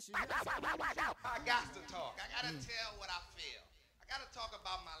I got to talk. I got to tell what I feel. I got to talk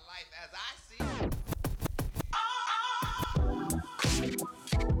about my life as I see it.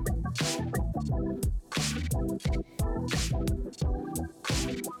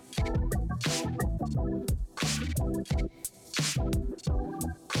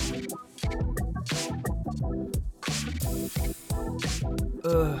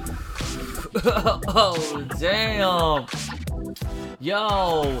 Oh, damn.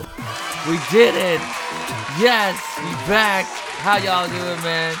 Yo, we did it. Yes, we back. How y'all doing,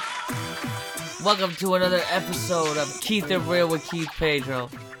 man? Welcome to another episode of Keith and Real with Keith Pedro.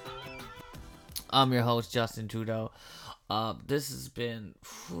 I'm your host, Justin Trudeau. This has been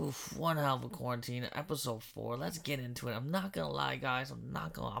one hell of a quarantine, episode 4. Let's get into it. I'm not gonna lie, guys. I'm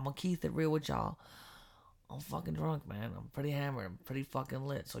gonna keep it real with y'all. I'm fucking drunk, man. I'm pretty hammered. I'm pretty fucking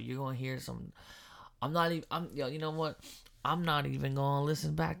lit. So you're gonna hear some. I'm not even. You know what? I'm not even gonna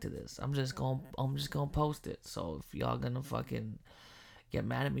listen back to this. I'm just gonna post it. So if y'all gonna fucking get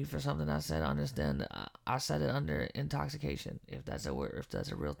mad at me for something I said, understand that I said it under intoxication. If that's a word, if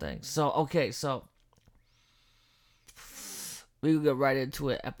that's a real thing. So okay, so we will get right into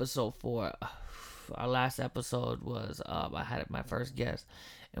it. Episode 4. Our last episode was I had my first guest,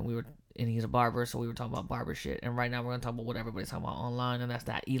 and he's a barber, so we were talking about barber shit. And right now we're gonna talk about what everybody's talking about online, and that's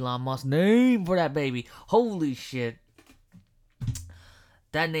that Elon Musk name for that baby. Holy shit,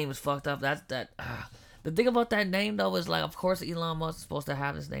 that name is fucked up. That's that. The thing about that name though is like, of course Elon Musk is supposed to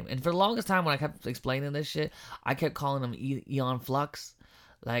have this name, and for the longest time when I kept explaining this shit, I kept calling him Eon Flux,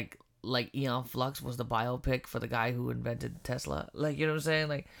 like Eon Flux was the biopic for the guy who invented Tesla. Like, you know what I'm saying?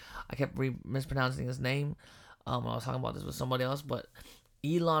 Like, I kept mispronouncing his name. I was talking about this with somebody else, but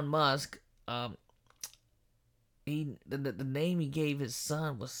Elon Musk, the name he gave his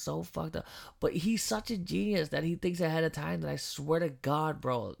son was so fucked up. But he's such a genius that he thinks ahead of time that I swear to God,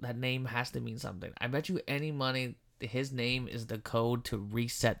 bro, that name has to mean something. I bet you any money his name is the code to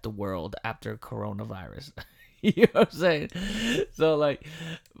reset the world after coronavirus. You know what I'm saying? So like,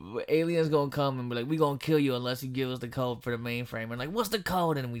 aliens gonna come and be like, "We gonna kill you unless you give us the code for the mainframe." And like, "What's the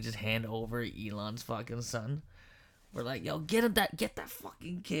code?" And we just hand over Elon's fucking son. We're like, "Yo, get that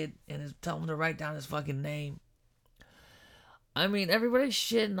fucking kid, and tell him to write down his fucking name." I mean, everybody's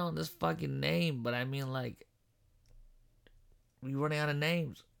shitting on this fucking name, but I mean, like, we running out of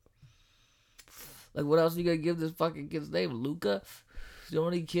names. Like, what else are you gonna give this fucking kid's name? Luca? So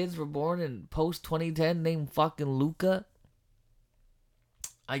many kids were born in post 2010 named fucking Luca.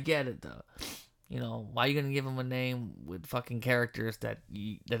 I get it though. You know, why are you gonna give him a name with fucking characters that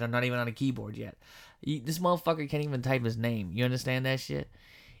are not even on a keyboard yet? This motherfucker can't even type his name. You understand that shit?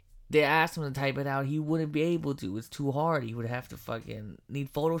 They asked him to type it out. He wouldn't be able to. It's too hard. He would have to fucking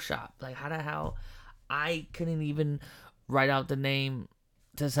need Photoshop. Like, how the hell? I couldn't even write out the name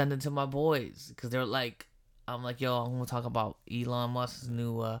to send it to my boys because they're like, I'm like, yo, I'm gonna talk about Elon Musk's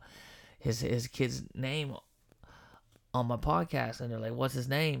new his kid's name on my podcast, and they're like, "What's his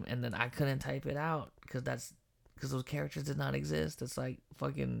name?" And then I couldn't type it out because those characters did not exist. It's like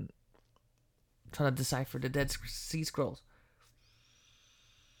fucking trying to decipher the Dead Sea Scrolls.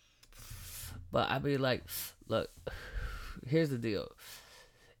 But I'd be like, look, here's the deal.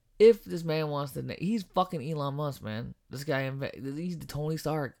 If this man wants to, he's fucking Elon Musk, man. This guy, he's the Tony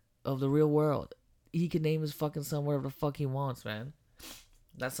Stark of the real world. He can name his fucking son whatever the fuck he wants, man.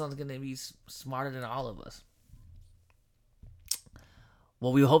 That son's gonna be smarter than all of us.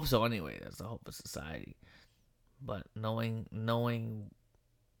 Well, we hope so anyway. That's the hope of society. But knowing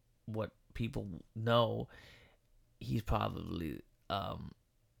what people know, he's probably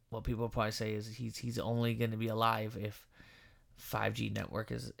what people probably say is he's only going to be alive if 5G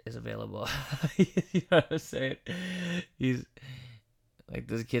network is available. You know what I'm saying? He's like,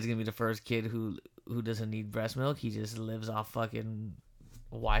 this kid's gonna be the first kid who doesn't need breast milk. He just lives off fucking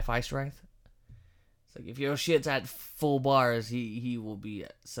Wi-Fi strength. It's like, if your shit's at full bars, he will be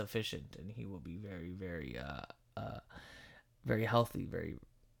sufficient, and he will be very, very very healthy, very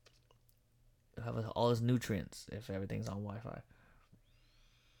have all his nutrients if everything's on Wi-Fi.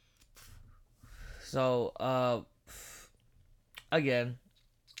 So again,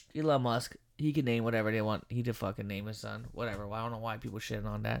 Elon Musk, he can name whatever they want. He did fucking name his son, whatever. Well, I don't know why people shitting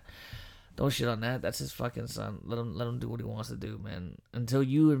on that. Don't shit on that. That's his fucking son. Let him do what he wants to do, man. Until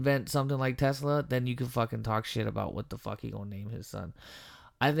you invent something like Tesla, then you can fucking talk shit about what the fuck he gonna name his son.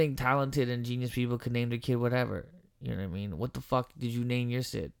 I think talented and genius people can name their kid whatever. You know what I mean? What the fuck did you name your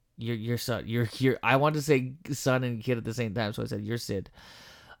Sid? Your son. Your I wanted to say son and kid at the same time, so I said your Sid.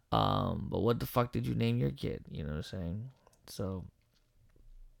 But what the fuck did you name your kid? You know what I'm saying? So,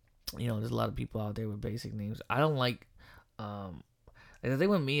 you know, there's a lot of people out there with basic names. I don't like Like, the thing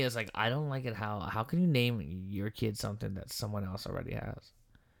with me is like I don't like it how can you name your kid something that someone else already has?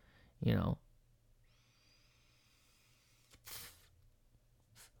 You know?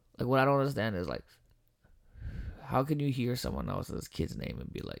 Like what I don't understand is like how can you hear someone else's kid's name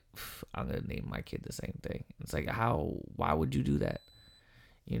and be like, I'm gonna name my kid the same thing? It's like why would you do that?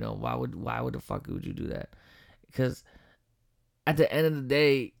 You know, why would the fuck would you do that? Because at the end of the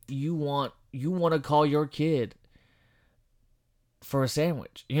day, you want to call your kid for a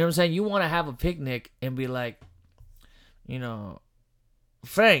sandwich. You know what I'm saying? You want to have a picnic and be like, you know,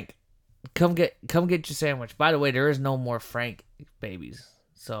 Frank, come get your sandwich. By the way, there is no more Frank babies.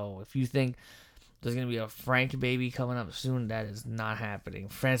 So if you think there's gonna be a Frank baby coming up soon, that is not happening.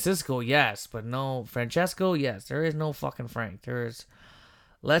 Francisco, yes, but no Francesco, yes. There is no fucking Frank. There is.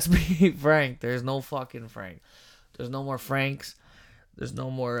 Let's be frank. There's no fucking Frank. There's no more Franks. There's no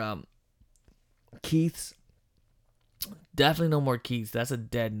more Keiths. Definitely no more Keiths. That's a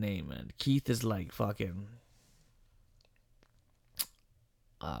dead name, man. Keith is like fucking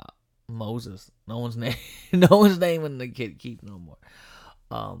Moses. No one's name. No one's naming the kid Keith no more.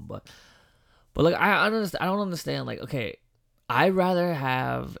 But like I understand. I don't understand. Like, okay, I'd rather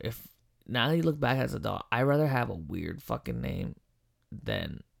have, if now that you look back as an adult, I'd rather have a weird fucking name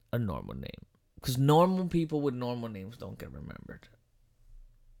than a normal name. Because normal people with normal names don't get remembered.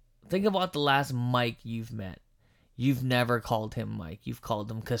 Think about the last Mike you've met. You've never called him Mike. You've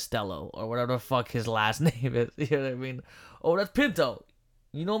called him Costello or whatever the fuck his last name is. You know what I mean? Oh, that's Pinto.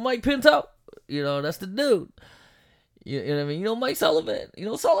 You know Mike Pinto? You know, that's the dude. You know what I mean? You know Mike Sullivan? You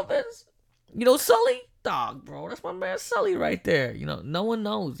know Sullivan's? You know Sully? Dog, bro. That's my man Sully right there. You know, no one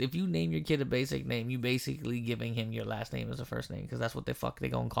knows. If you name your kid a basic name, you basically giving him your last name as a first name because that's what they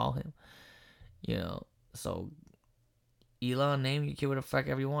gonna call him. You know, so Elon, name your kid what the fuck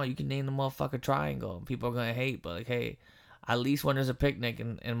ever you want. You can name the motherfucker Triangle. People are gonna hate, but like, hey, at least when there's a picnic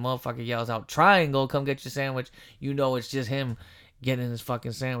and motherfucker yells out Triangle, come get your sandwich, you know it's just him getting his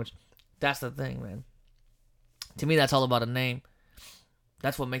fucking sandwich. That's the thing, man. To me, that's all about a name.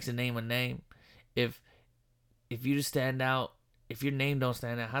 That's what makes a name a name. If you just stand out, if your name don't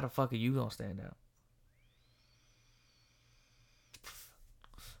stand out, how the fuck are you gonna stand out?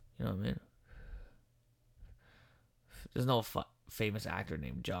 You know what I mean? There's no famous actor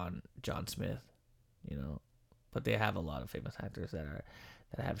named John Smith, you know, but they have a lot of famous actors that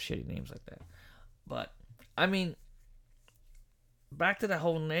have shitty names like that. But I mean, back to that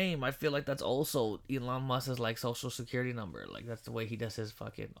whole name, I feel like that's also Elon Musk's like social security number. Like that's the way he does his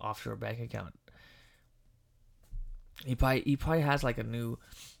fucking offshore bank account. He probably has like a new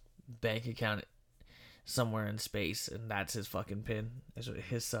bank account somewhere in space, and that's his fucking pin. Is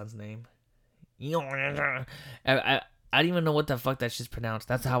his son's name. I don't even know what the fuck that shit's pronounced.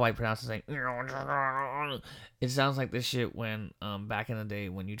 That's how I pronounce his name. It sounds like this shit when back in the day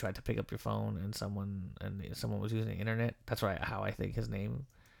when you tried to pick up your phone and someone was using the internet. That's right, how I think his name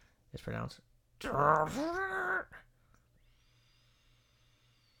is pronounced.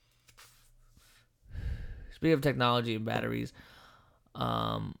 Speaking of technology and batteries,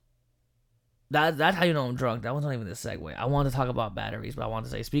 that's how you know I'm drunk. That was not even the segue. I wanted to talk about batteries, but I wanted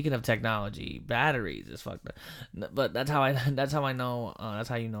to say, speaking of technology, batteries is fucked up. But that's how I know. That's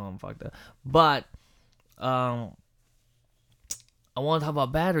how you know I'm fucked up. But I want to talk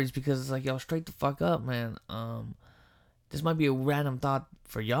about batteries because it's like, yo, straight the fuck up, man. This might be a random thought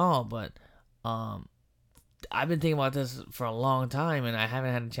for y'all, but I've been thinking about this for a long time, and I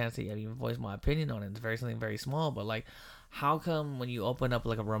haven't had a chance to even voice my opinion on it. It's something very small, but like, how come when you open up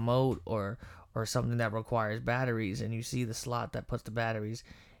like a remote or something that requires batteries, and you see the slot that puts the batteries,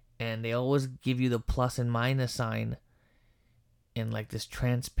 and they always give you the plus and minus sign in like this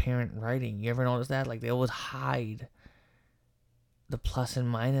transparent writing? You ever notice that? Like they always hide the plus and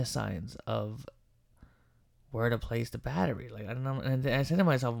minus signs of where to place the battery. Like, I don't know. And I said to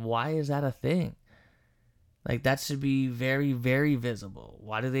myself, why is that a thing? Like, that should be very, very visible.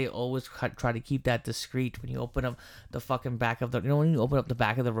 Why do they always try to keep that discreet when you open up the fucking back of the... You know, when you open up the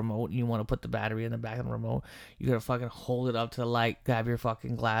back of the remote and you want to put the battery in the back of the remote, you gotta fucking hold it up to the light, grab your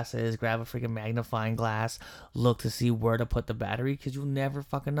fucking glasses, grab a freaking magnifying glass, look to see where to put the battery, because you'll never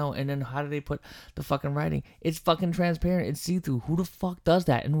fucking know. And then how do they put the fucking writing? It's fucking transparent. It's see-through. Who the fuck does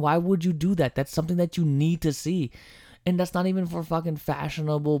that? And why would you do that? That's something that you need to see. And that's not even for fucking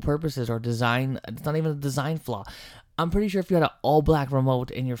fashionable purposes or design. It's not even a design flaw. I'm pretty sure if you had an all-black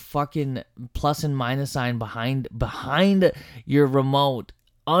remote and your fucking plus and minus sign behind your remote,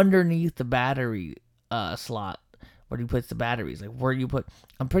 underneath the battery slot, where you put the batteries, like where you put...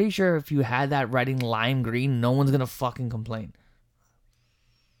 I'm pretty sure if you had that writing lime green, no one's gonna fucking complain.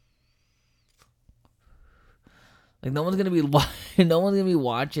 Like no one's gonna be no one's gonna be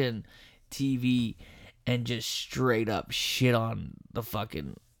watching TV and just straight up shit on the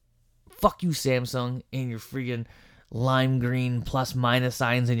fucking fuck you Samsung and your freaking lime green plus minus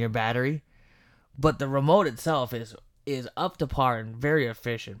signs in your battery. But the remote itself is up to par and very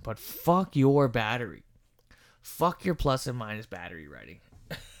efficient. But fuck your battery. Fuck your plus and minus battery rating.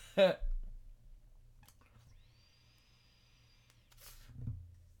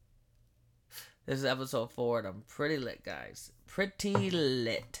 This is episode 4 and I'm pretty lit, guys. Pretty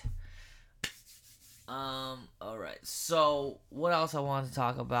lit. Alright. So what else I want to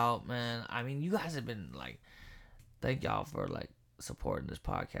talk about, man? I mean, you guys have been like, thank y'all for like supporting this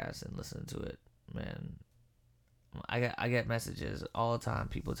podcast and listening to it, man. I get messages all the time.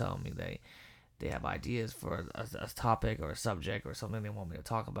 People telling me they have ideas for a topic or a subject or something they want me to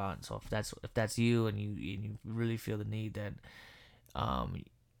talk about. And so if that's you and you really feel the need that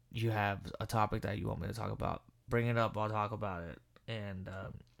you have a topic that you want me to talk about, bring it up. I'll talk about it. And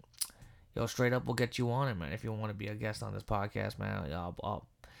yo, straight up, we'll get you on it, man. If you want to be a guest on this podcast, man, I'll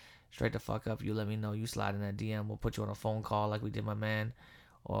straight the fuck up. You let me know. You slide in that DM. We'll put you on a phone call like we did my man.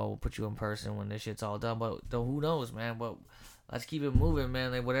 Or we'll put you in person when this shit's all done. But who knows, man? But let's keep it moving,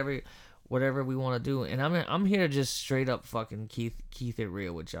 man. Like whatever we want to do. And I'm here to just straight up fucking Keith it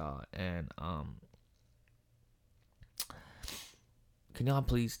real with y'all. And can y'all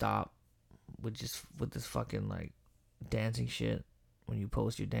please stop with this fucking like dancing shit when you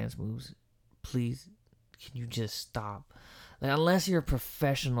post your dance moves? Please, can you just stop? Like, unless you're a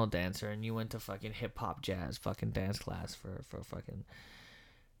professional dancer and you went to fucking hip hop jazz fucking dance class for fucking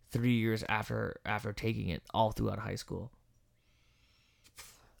 3 years after taking it all throughout high school.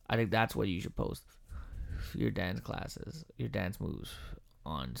 I think that's what you should post. Your dance classes, your dance moves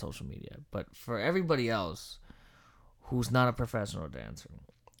on social media. But for everybody else who's not a professional dancer,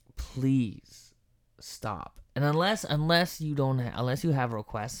 please stop. And unless you have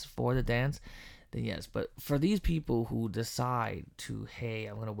requests for the dance, then yes. But for these people who decide to, hey,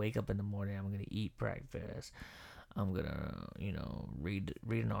 I'm gonna wake up in the morning, I'm gonna eat breakfast, I'm gonna, read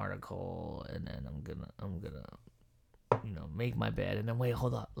an article, and then I'm gonna, make my bed, and then wait,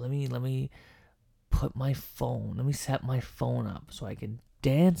 hold up, let me set my phone up so I can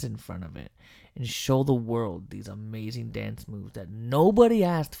dance in front of it and show the world these amazing dance moves that nobody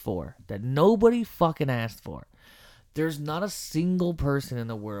asked for, that nobody fucking asked for. There's not a single person in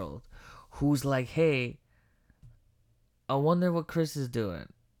the world who's like, hey, I wonder what Chris is doing,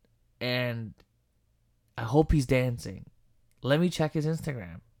 and I hope he's dancing. Let me check his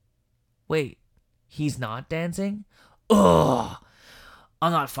Instagram. Wait, he's not dancing? Ugh,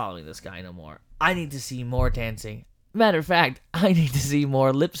 I'm not following this guy no more. I need to see more dancing. Matter of fact, I need to see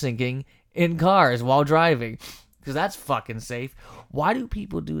more lip syncing in cars while driving, because that's fucking safe. Why do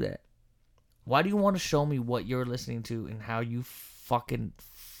people do that? Why do you want to show me what you're listening to and how you fucking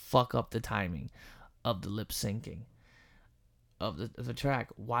fuck up the timing of the lip syncing of the track?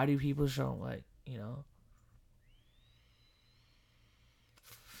 Why do people show, like,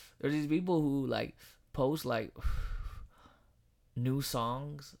 there's these people who like post like new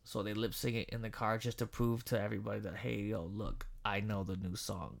songs, so they lip sync it in the car just to prove to everybody that, hey, yo, look, I know the new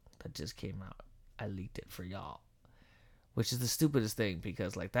song that just came out. I leaked it for y'all. Which is the stupidest thing,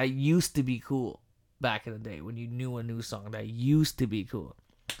 because like that used to be cool back in the day when you knew a new song. That used to be cool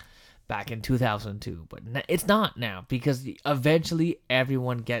back in 2002, but it's not now, because eventually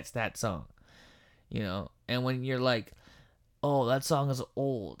everyone gets that song, And when you're like, oh, that song is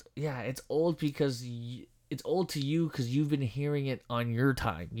old. Yeah, it's old because it's old to you because you've been hearing it on your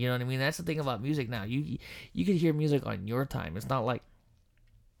time. You know what I mean? That's the thing about music now. You can hear music on your time. It's not like,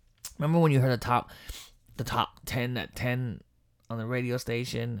 remember when you heard the top 10 at 10 on the radio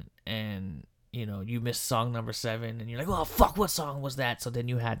station, and you missed song number 7, and you're like, oh fuck, what song was that? So then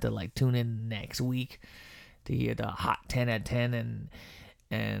you had to like tune in next week to hear the hot 10 at 10,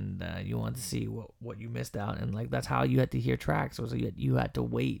 and you want to see what you missed out, and like that's how you had to hear tracks. So you had to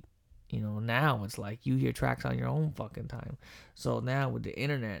wait. Now it's like you hear tracks on your own fucking time. So now with the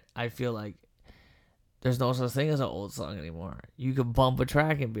internet, I feel like there's no such thing as an old song anymore. You could bump a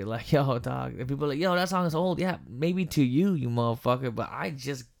track and be like, yo, dog. And people are like, yo, that song is old. Yeah, maybe to you motherfucker, but I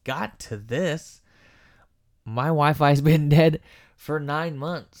just got to this. My Wi-Fi's been dead for 9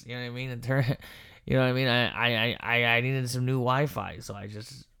 months. You know what I mean? I needed some new Wi-Fi, so I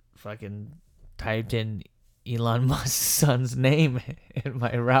just fucking typed in Elon Musk's son's name in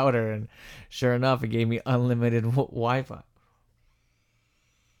my router, and sure enough, it gave me unlimited Wi-Fi.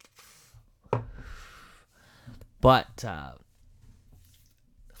 But man,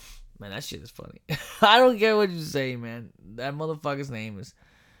 that shit is funny. I don't care what you say, man. That motherfucker's name is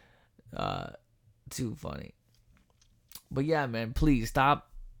too funny. But yeah, man, please stop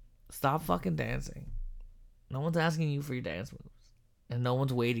fucking dancing. No one's asking you for your dance moves, and no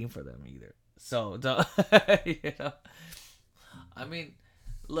one's waiting for them either. So, you know, I mean,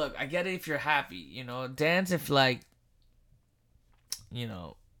 look, I get it if you're happy, you know, dance if like, you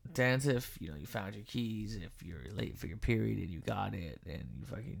know, dance if you know you found your keys, if you're late for your period and you got it, and you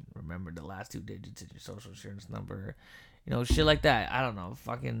fucking remembered the last 2 digits of your social insurance number, you know, shit like that. I don't know,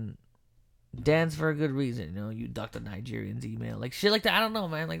 fucking dance for a good reason, you know. You ducked a Nigerian's email, like shit like that. I don't know,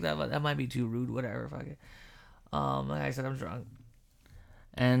 man, like that might be too rude, whatever. Fuck it. Like I said, I'm drunk.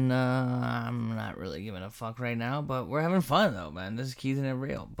 And I'm not really giving a fuck right now, but we're having fun though, man. This is keeping it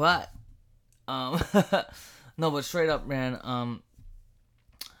real. But um no, but straight up, man,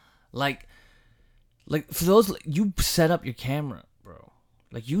 like for those, you set up your camera, bro.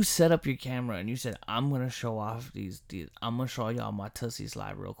 Like you set up your camera and you said, I'm gonna show off these I'm gonna show y'all my Tootsie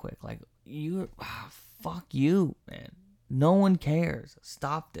Slide real quick. Like fuck you, man. No one cares.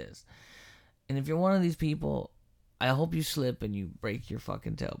 Stop this. And if you're one of these people, I hope you slip and you break your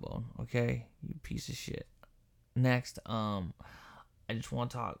fucking tailbone, okay? You piece of shit. Next, I just want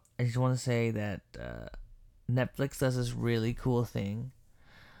to say that Netflix does this really cool thing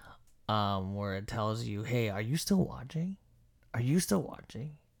where it tells you, hey, are you still watching? Are you still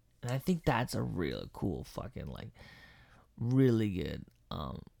watching? And I think that's a real cool fucking, like, really good,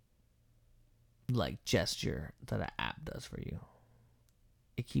 like, gesture that an app does for you.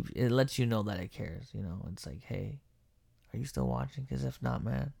 It lets you know that it cares, you know? It's like, hey, are you still watching? Because if not,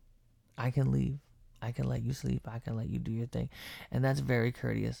 man, I can leave. I can let you sleep. I can let you do your thing. And that's very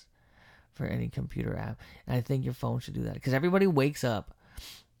courteous for any computer app. And I think your phone should do that. Because everybody wakes up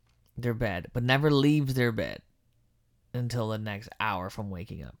their bed, but never leaves their bed until the next hour from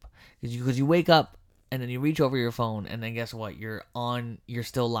waking up. Because you wake up and then you reach over your phone, and then guess what? You're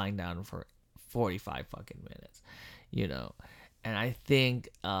still lying down for 45 fucking minutes, you know? And I think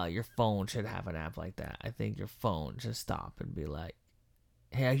your phone should have an app like that. I think your phone should stop and be like,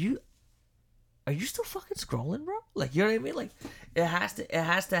 hey, are you still fucking scrolling, bro? Like, you know what I mean? Like, it has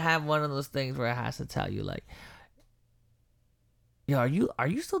to have one of those things where it has to tell you, like, yo, are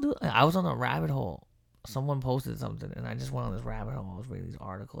you still doing? I was on a rabbit hole. Someone posted something, and I just went on this rabbit hole. I was reading these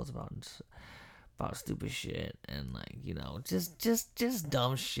articles about stupid shit, and like, you know, just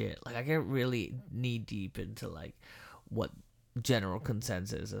dumb shit. Like, I get really knee deep into like what general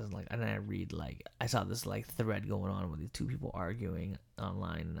consensus is, like, and I read, like, I saw this like thread going on with these two people arguing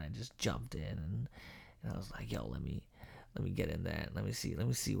online, and I just jumped in, and I was like, yo, let me get in that. Let me see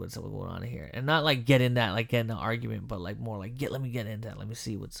what's going on here, and not like get in that, like get in an argument, but like more like let me get into that. Let me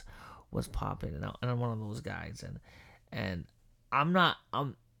see what's popping, and I'm one of those guys, and and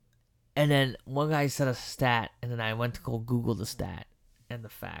then one guy said a stat, and then I went to go Google the stat and the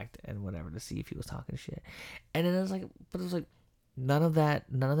fact and whatever to see if he was talking shit, and then it was like none of that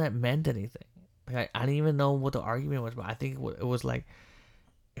meant anything. Like I didn't even know what the argument was, but I think it was like,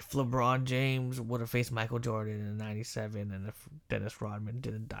 if LeBron James would have faced Michael Jordan in '97, and if Dennis Rodman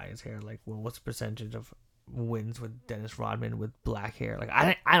didn't dye his hair, like, well, what's the percentage of wins with Dennis Rodman with black hair? Like,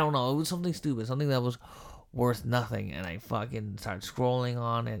 I don't know. It was something stupid, something that was worth nothing, and I fucking started scrolling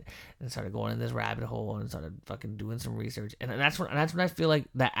on it and started going in this rabbit hole and started fucking doing some research, and that's when I feel like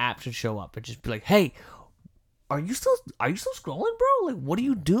the app should show up and just be like, hey, are you still scrolling, bro? Like, what are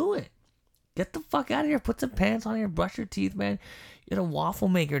you doing? Get the fuck out of here. Put some pants on here. Brush your teeth, man. You got a waffle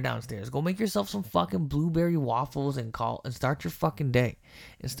maker downstairs. Go make yourself some fucking blueberry waffles and start your fucking day.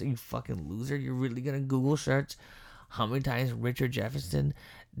 Instead, you fucking loser. You're really gonna Google search how many times Richard Jefferson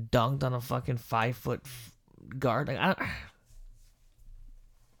dunked on a fucking 5-foot guard. Like,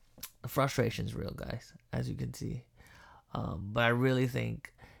 the frustration's real, guys, as you can see. But I really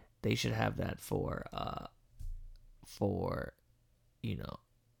think they should have that for you know,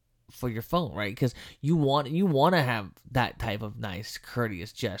 for your phone, right? Because you want to have that type of nice,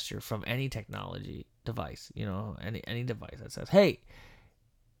 courteous gesture from any technology device, you know, any device that says, hey,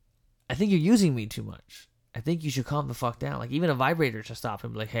 I think you're using me too much. I think you should calm the fuck down. Like, even a vibrator should stop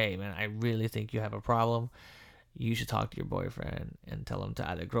and be like, hey, man, I really think you have a problem. You should talk to your boyfriend and tell him to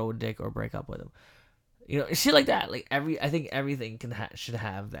either grow a dick or break up with him. You know, shit like that. Like, I think everything should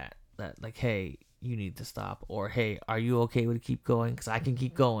have that, like, hey, you need to stop, or hey, are you okay with keep going? Because I can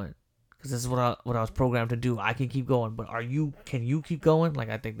keep going. Because this is what I was programmed to do. I can keep going, but can you keep going? Like,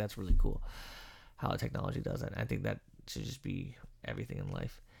 I think that's really cool how technology does that. I think that should just be everything in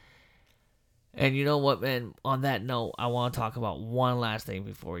life. And you know what, man? On that note, I want to talk about one last thing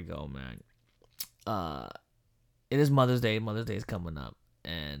before we go, man. It is Mother's Day. Mother's Day is coming up,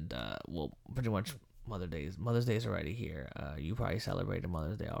 and well, pretty much Mother's Day is already here. You probably celebrated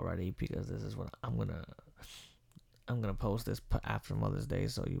Mother's Day already, because this is what I'm gonna I'm gonna post this after Mother's Day,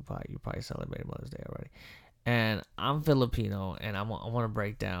 so you probably celebrated Mother's Day already. And I'm Filipino, and I want to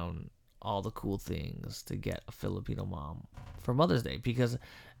break down all the cool things to get a Filipino mom for Mother's Day, because a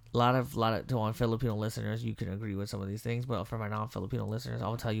lot of to our Filipino listeners, you can agree with some of these things, but for my non-Filipino listeners,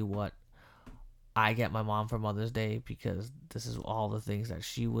 I'll tell you what I get my mom for Mother's Day, because this is all the things that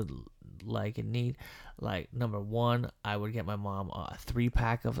she would like and need. Like, number one, I would get my mom a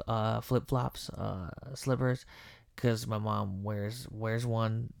 3-pack of flip-flops, slippers, because my mom wears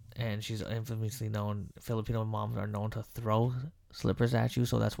one, and she's infamously known. Filipino moms are known to throw slippers at you,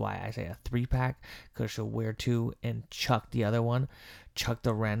 so that's why I say a 3-pack, because she'll wear 2 and chuck the other one, chuck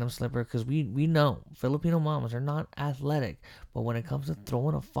the random slipper, because we know Filipino moms are not athletic, but when it comes to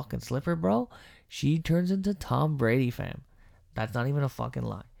throwing a fucking slipper, bro, she turns into Tom Brady, fam. That's not even a fucking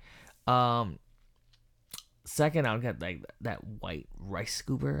lie. Second, I would get like that white rice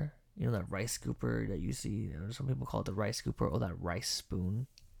scooper. You know, that rice scooper that you see. Some people call it the rice scooper or that rice spoon.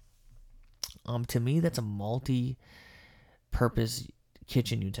 To me, that's a multi-purpose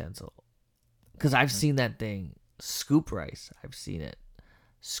kitchen utensil. Because I've seen that thing scoop rice. I've seen it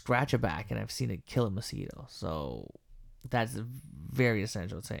scratch a back, and I've seen it kill a mosquito. So that's very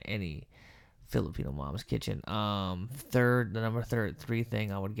essential to any Filipino mom's kitchen. Third, the number 3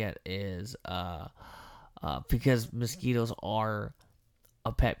 thing I would get is because mosquitoes are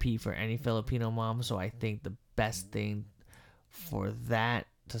a pet peeve for any Filipino mom, so I think the best thing for that,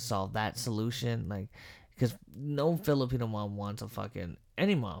 to solve that solution, like, because no Filipino mom wants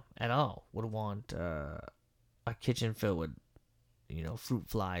any mom at all would want a kitchen filled with, fruit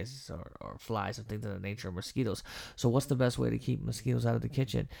flies or flies and things of that nature, or mosquitoes. So what's the best way to keep mosquitoes out of the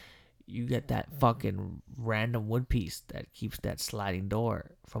kitchen? You get that fucking random wood piece that keeps that sliding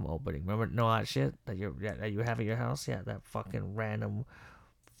door from opening. Remember, that shit that you have at your house? Yeah, that fucking random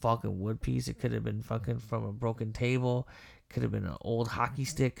fucking wood piece. It could have been fucking from a broken table. Could have been an old hockey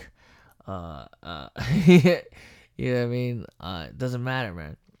stick. You know what I mean? It doesn't matter,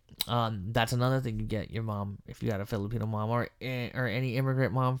 man. That's another thing you get your mom, if you got a Filipino mom or any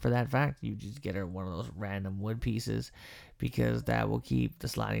immigrant mom for that fact. You just get her one of those random wood pieces, because that will keep the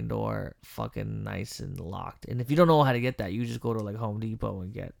sliding door fucking nice and locked. And if you don't know how to get that, you just go to like Home Depot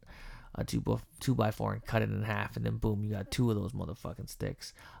and get a 2x4 and cut it in half, and then boom, you got 2 of those motherfucking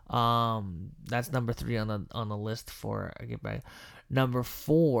sticks. That's number 3 on the list for get back. Number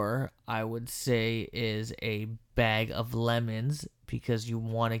 4, I would say, is a bag of lemons, because you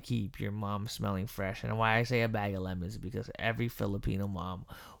want to keep your mom smelling fresh. And why I say a bag of lemons is because every Filipino mom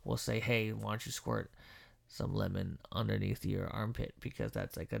will say, hey, why don't you squirt some lemon underneath your armpit, because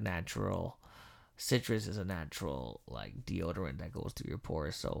that's like a natural, citrus is a natural like deodorant that goes through your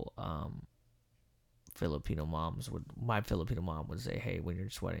pores. So my Filipino mom would say, hey, when you're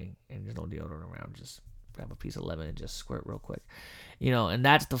sweating and there's no deodorant around, just grab a piece of lemon and just squirt real quick, and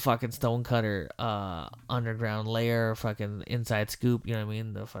that's the fucking stonecutter underground layer, fucking inside scoop, you know what I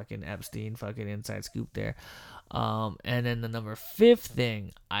mean, the fucking Epstein fucking inside scoop there. And then the number 5th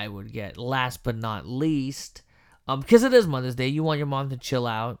thing I would get, last but not least, because it is Mother's Day, you want your mom to chill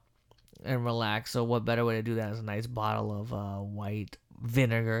out and relax. So what better way to do that is a nice bottle of white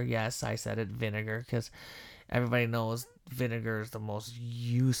vinegar. Yes, I said it, vinegar, because everybody knows vinegar is the most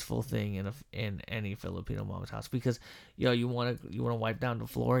useful thing in any Filipino mom's house. Because you want to wipe down the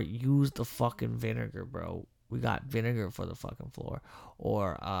floor, use the fucking vinegar, bro. We got vinegar for the fucking floor.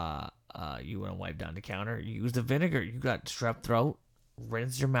 Or you want to wipe down the counter, use the vinegar. You got strep throat,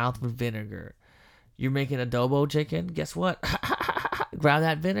 rinse your mouth with vinegar. You're making adobo chicken, guess what? Grab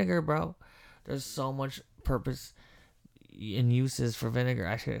that vinegar, bro. There's so much purpose and uses for vinegar.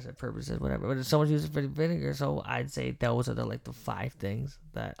 Actually, I said purposes, whatever. But there's so much uses for vinegar. So I'd say those are the 5 things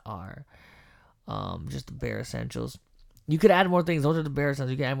that are just the bare essentials. You could add more things. Those are the bare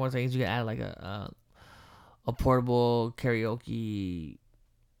essentials. You can add more things. You can add like a portable karaoke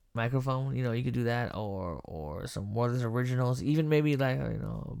microphone. You could do that, or some Werther's Originals. Even maybe like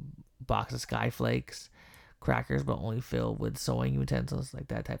a box of Skyflakes, crackers, but only filled with sewing utensils, like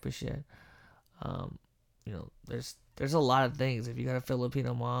that type of shit. There's a lot of things. If you got a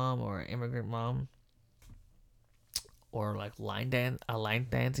Filipino mom or an immigrant mom, or like a line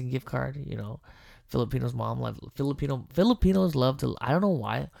dancing gift card, Filipinos love to, I don't know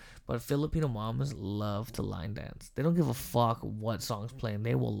why, but Filipino moms love to line dance. They don't give a fuck what song's playing.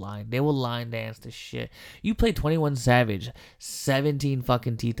 They will line dance to shit. You play 21 Savage, 17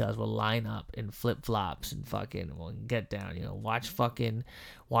 fucking titas will line up in flip-flops and fucking will get down,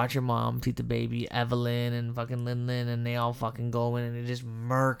 watch your mom, Tita Baby, Evelyn, and fucking Lin, and they all fucking go in and they just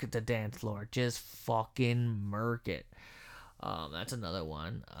murk the dance floor. Just fucking murk it. That's another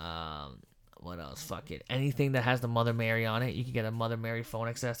one. What else? Fuck it. Anything that has the Mother Mary on it, you can get a Mother Mary phone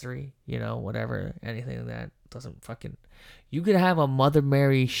accessory. You know, whatever. Anything that doesn't fucking. You could have a Mother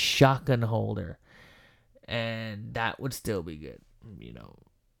Mary shotgun holder, and that would still be good. You know,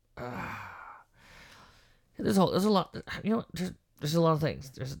 there's a lot. You know, there's a lot of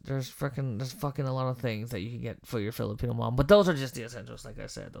things. There's fucking a lot of things that you can get for your Filipino mom. But those are just the essentials, like I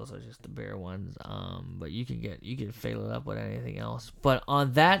said. Those are just the bare ones. But you can fill it up with anything else. But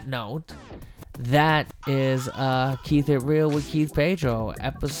on that note, that is Keith It Real with Keith Pedro,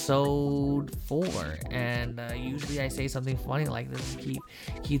 episode 4. And usually I say something funny like this.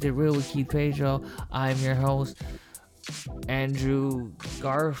 Keith It Real with Keith Pedro. I'm your host, Andrew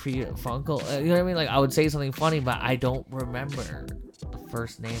Garfield Funkle. You know what I mean? Like, I would say something funny, but I don't remember the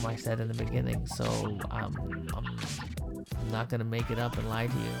first name I said in the beginning, so I'm not gonna make it up and lie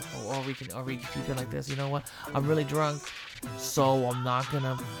to you. Or we can keep it like this. You know what? I'm really drunk, so I'm not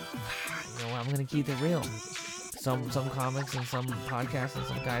gonna. You know what? I'm gonna keep it real. Some comics and some podcasts and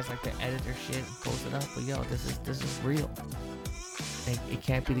some guys like to edit their shit and post it up, but yo, this is real. And it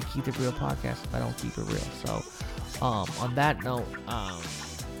can't be the Keep It Real podcast if I don't keep it real. So. On that note,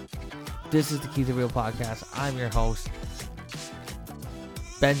 this is the Keep It Real podcast. I'm your host,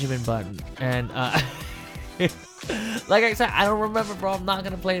 Benjamin Button, and like I said, I don't remember, bro. I'm not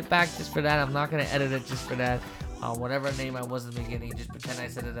gonna play it back just for that. I'm not gonna edit it just for that. Whatever name I was in the beginning, just pretend I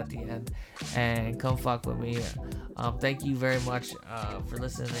said it at the end, and come fuck with me. Thank you very much for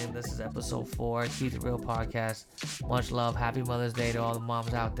listening. This is episode 4, Keep It Real podcast. Much love. Happy Mother's Day to all the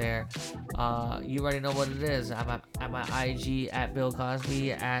moms out there. You already know what it is. I'm at IG at Bill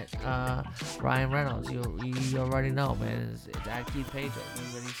Cosby at Ryan Reynolds. You already know, man. It's at Keith Pedro.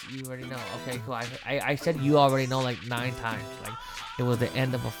 You already know. Okay, cool. I said you already know like 9 times. Like, it was the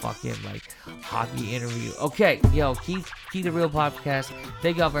end of a fucking like hockey interview. Okay, yo, Keith It Real podcast.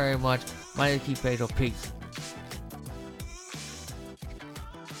 Thank y'all very much. My name is Keith Pedro. Peace.